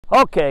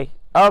Okay.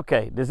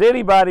 Does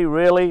anybody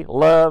really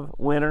love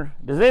winter?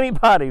 Does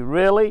anybody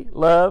really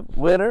love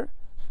winter?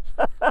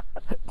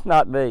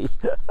 Not me.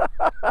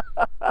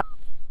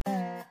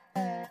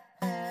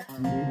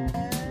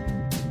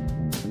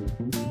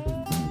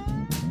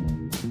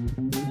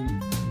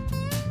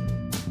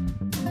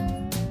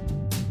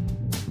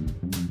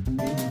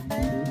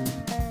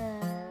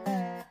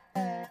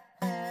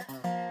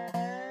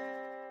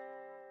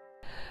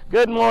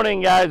 Good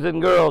morning, guys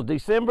and girls.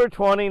 December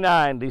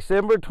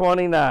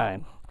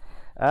 29.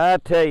 I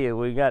tell you,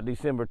 we got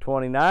December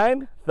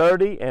 29,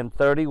 30, and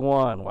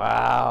 31.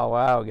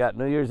 Wow. We got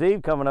New Year's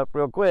Eve coming up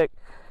real quick.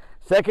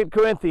 2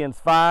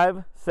 Corinthians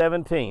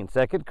 5:17.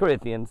 2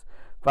 Corinthians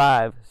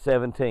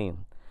 5:17.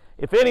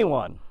 If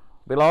anyone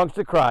belongs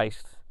to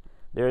Christ,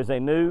 there is a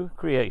new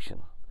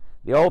creation.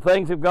 The old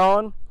things have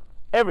gone.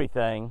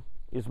 Everything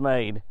is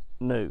made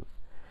new.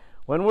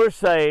 When we're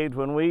saved,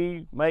 when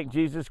we make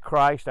Jesus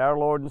Christ our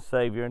Lord and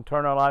Savior and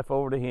turn our life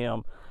over to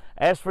Him,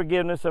 ask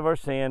forgiveness of our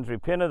sins,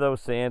 repent of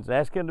those sins, and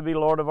ask Him to be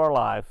Lord of our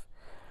life,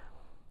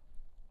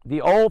 the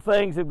old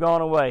things have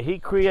gone away. He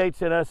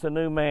creates in us a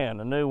new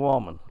man, a new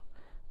woman.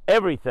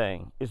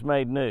 Everything is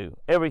made new.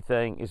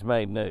 Everything is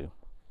made new.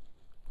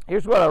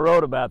 Here's what I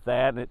wrote about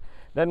that, and it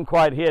doesn't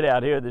quite hit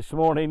out here this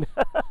morning.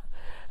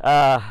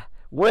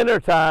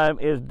 Wintertime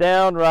is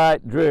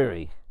downright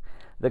dreary.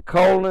 The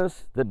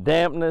coldness, the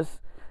dampness,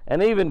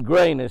 and even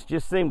grayness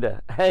just seem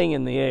to hang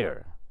in the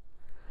air.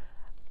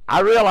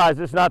 I realize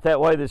it's not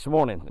that way this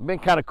morning. It'd been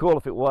kind of cool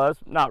if it was.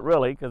 Not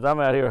really, because I'm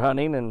out here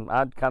hunting, and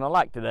I'd kind of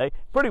like today.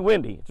 Pretty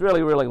windy. It's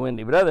really, really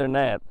windy. But other than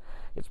that,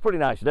 it's a pretty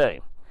nice day.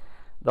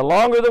 The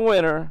longer the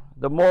winter,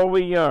 the more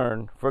we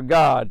yearn for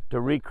God to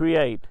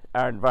recreate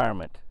our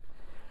environment.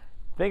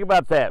 Think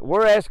about that.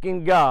 We're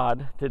asking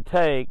God to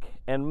take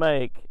and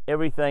make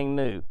everything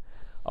new.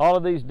 All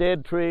of these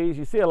dead trees,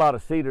 you see a lot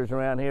of cedars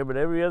around here, but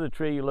every other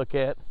tree you look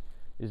at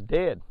is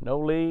dead. No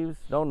leaves,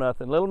 no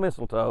nothing. Little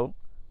mistletoe.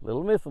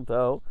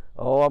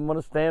 Oh, I'm going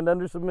to stand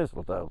under some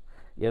mistletoe.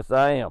 Yes,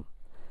 I am.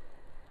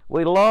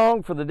 We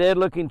long for the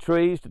dead-looking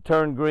trees to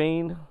turn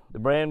green, the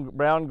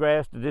brown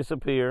grass to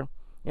disappear.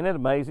 Isn't it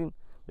amazing?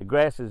 The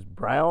grass is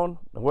brown.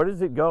 Where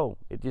does it go?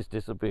 It just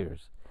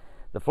disappears.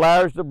 The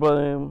flowers to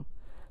bloom,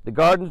 the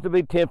gardens to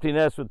be tempting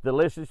us with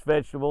delicious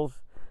vegetables,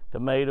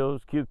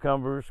 tomatoes,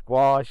 cucumbers,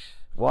 squash,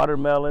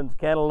 watermelons,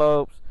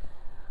 cantaloupes,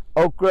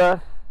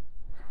 okra.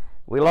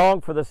 We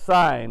long for the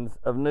signs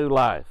of new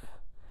life.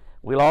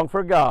 We long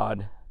for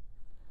God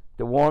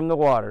to warm the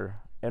water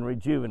and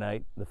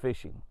rejuvenate the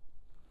fishing.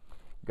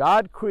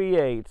 God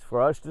creates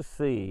for us to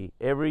see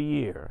every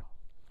year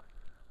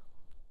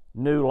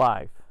new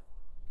life.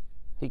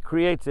 He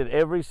creates it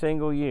every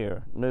single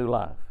year, new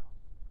life.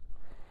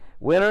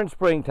 Winter and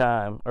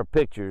springtime are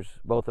pictures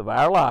both of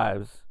our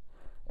lives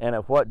and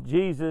of what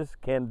Jesus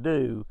can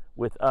do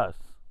with us.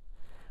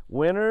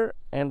 Winter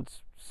and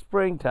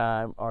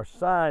springtime are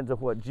signs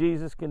of what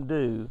Jesus can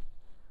do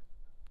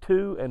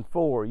to and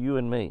for you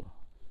and me.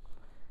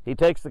 He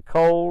takes the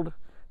cold,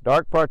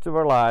 dark parts of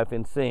our life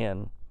in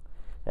sin,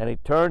 and He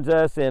turns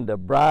us into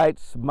bright,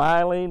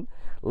 smiling,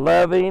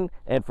 loving,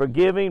 and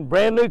forgiving,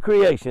 brand new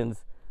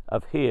creations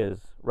of His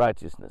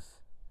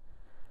righteousness.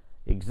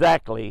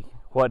 Exactly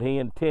what He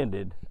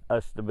intended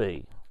us to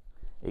be.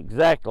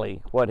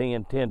 Exactly what He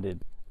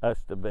intended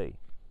us to be.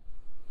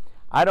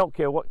 I don't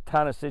care what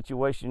kind of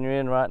situation you're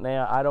in right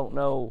now. I don't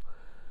know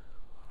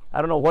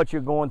what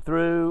you're going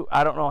through.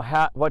 I don't know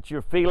what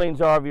your feelings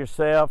are of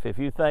yourself. If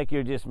you think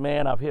you're just,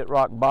 man, I've hit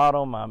rock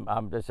bottom.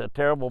 I'm just a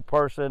terrible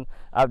person.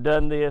 I've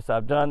done this.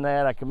 I've done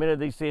that. I committed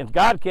these sins.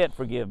 God can't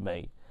forgive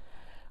me.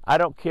 I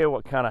don't care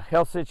what kind of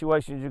health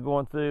situations you're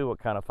going through, what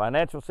kind of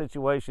financial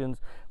situations,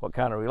 what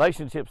kind of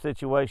relationship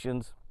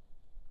situations.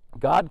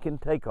 God can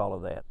take all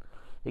of that.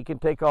 He can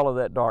take all of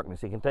that darkness.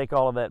 He can take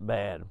all of that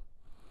bad.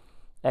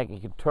 And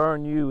He can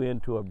turn you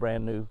into a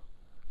brand new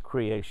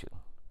creation.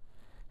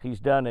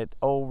 He's done it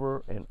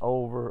over and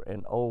over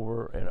and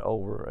over and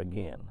over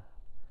again.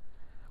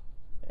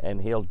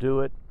 And He'll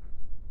do it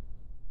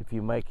if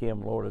you make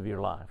Him Lord of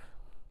your life.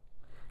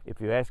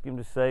 If you ask Him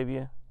to save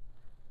you,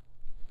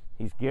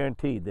 He's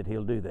guaranteed that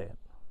He'll do that.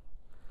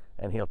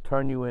 And He'll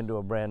turn you into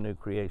a brand new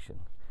creation.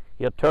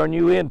 He'll turn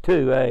you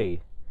into a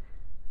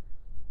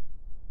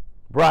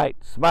bright,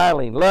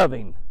 smiling,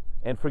 loving,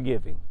 and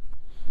forgiving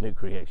new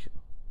creation.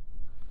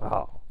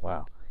 Oh,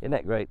 wow. Isn't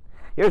that great?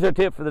 Here's our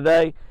tip for the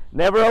day.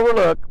 Never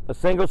overlook a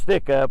single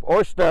stick up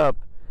or stump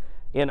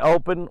in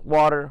open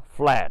water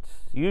flats.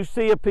 You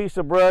see a piece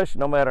of brush,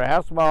 no matter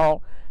how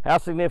small, how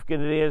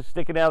significant it is,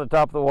 sticking out of the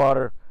top of the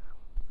water,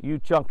 you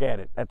chunk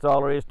at it. That's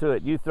all there is to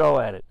it. You throw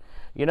at it.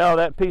 You know,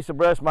 that piece of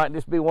brush might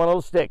just be one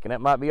little stick, and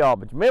that might be all.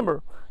 But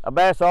remember, a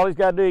bass, all he's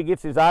got to do, he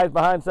gets his eyes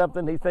behind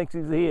something, he thinks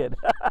he's hid.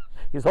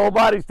 His whole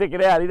body's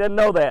sticking out. He doesn't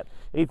know that.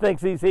 He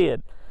thinks he's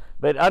hid.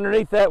 But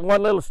underneath that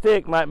one little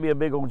stick might be a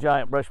big old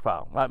giant brush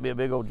pile.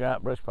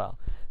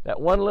 That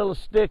one little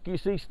stick you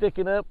see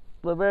sticking up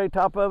the very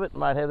top of it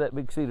might have that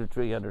big cedar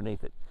tree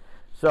underneath it.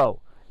 So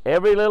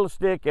every little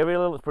stick,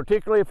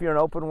 particularly if you're in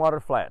open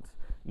water flats,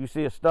 You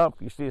see a stump,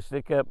 you see a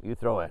stick up, you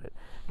throw at it.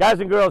 Guys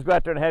and girls, go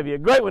out there and have you a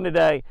great one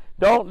today.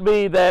 Don't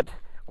be that,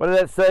 what did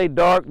that say,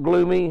 dark,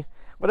 gloomy?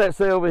 What did that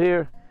say over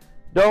here?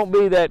 Don't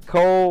be that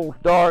cold,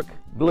 dark,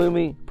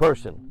 gloomy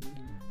person.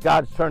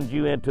 God's turned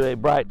you into a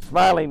bright,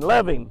 smiling,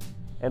 loving,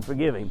 and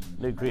forgiving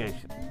new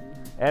creation.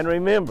 And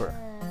remember,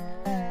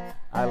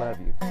 I love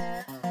you.